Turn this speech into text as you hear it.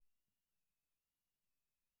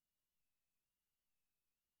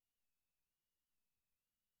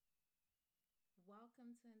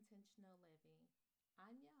welcome to Intentional Living.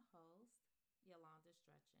 I'm your host, Yolanda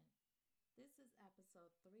Stretchin. This is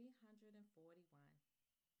episode 341.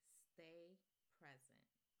 Stay present.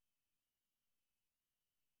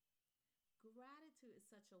 Gratitude is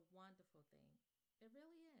such a wonderful thing. It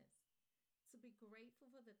really is. To be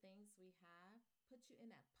grateful for the things we have puts you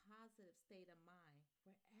in that positive state of mind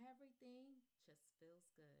where everything just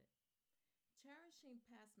feels good. Cherishing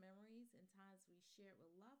past memories and times we shared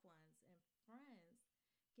with loved ones and friends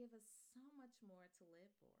give us so much more to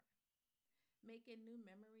live for. Making new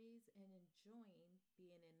memories and enjoying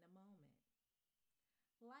being in the moment.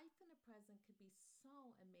 Life in the present could be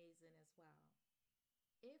so amazing as well.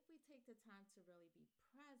 If we take the time to really be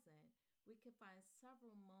present, we can find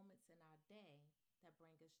several moments in our day that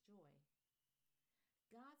bring us joy.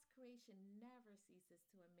 God's creation never ceases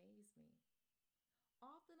to amaze me.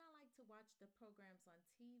 Often I like to watch the programs on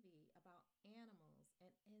TV about animals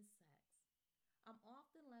and insects. I'm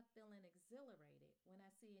often left feeling exhilarated when I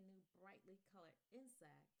see a new brightly colored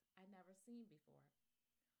insect I've never seen before,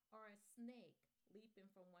 or a snake leaping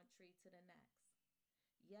from one tree to the next.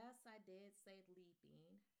 Yes, I did say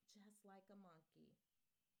leaping, just like a monkey.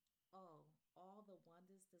 Oh, all the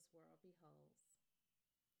wonders this world beholds.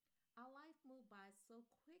 Our life moved by so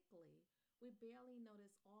quickly, we barely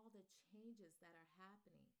notice all the changes that are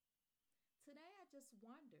happening. Today, I just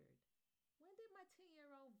wondered, when did my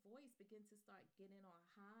 10-year-old voice begin to start getting on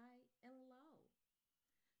high and low?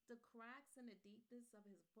 The cracks and the deepness of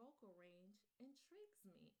his vocal range intrigues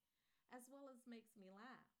me, as well as makes me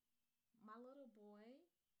laugh. My little boy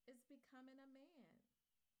is becoming a man.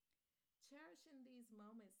 Cherishing these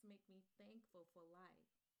moments make me thankful for life,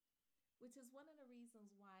 which is one of the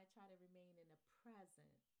reasons why I try to remain in the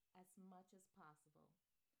present as much as possible,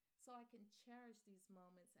 so I can cherish these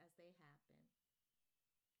moments as they happen.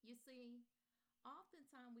 You see,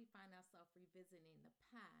 oftentimes we find ourselves revisiting the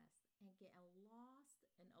past and getting lost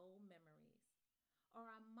in old memories, or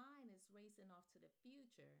our mind is racing off to the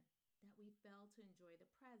future that we fail to enjoy the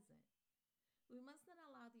present. We must not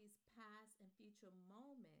allow these past and future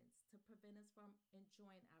moments to prevent us from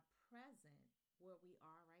enjoying our present where we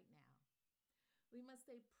are right now. We must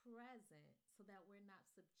stay present so that we're not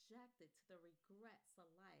subjected to the regrets of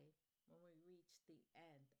life when we reach the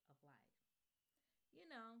end of life. You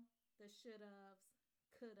know, the should haves,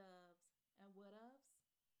 could haves, and would haves.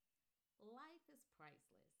 Life is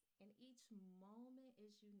priceless, and each moment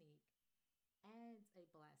is unique and a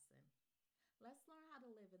blessing. Let's learn how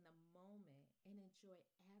to live in the moment and enjoy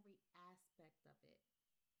every aspect of it.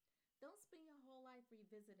 Don't spend your whole life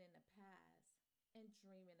revisiting the past and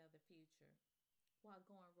dreaming of the future while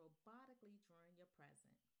going robotically during your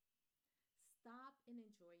present. Stop and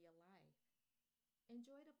enjoy your life.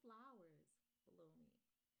 Enjoy the flowers blooming.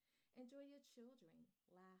 Enjoy your children,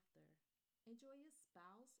 laughter. Enjoy your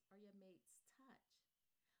spouse or your mate's touch.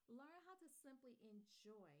 Learn how to simply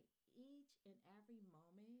enjoy each and every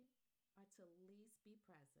moment or to at least be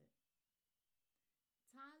present.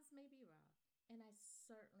 Times may be rough, and I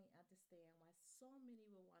certainly understand why so many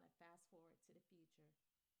will want to fast forward to the future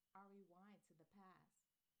or rewind to the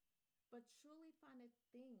past, but truly find the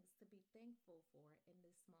things to be thankful for in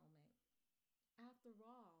this moment. After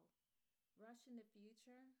all, rushing the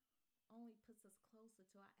future only puts us closer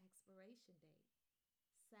to our expiration date.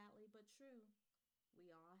 Sadly but true,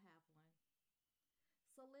 we all have one.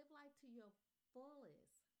 So live life to your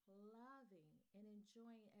fullest, loving and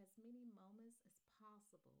enjoying as many moments as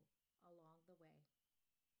possible along the way.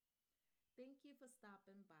 Thank you for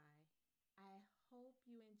stopping by. I hope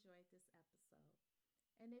you enjoyed this episode.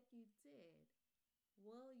 And if you did,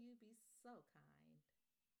 will you be so kind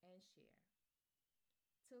and share?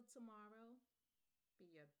 Till tomorrow,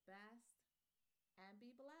 be your best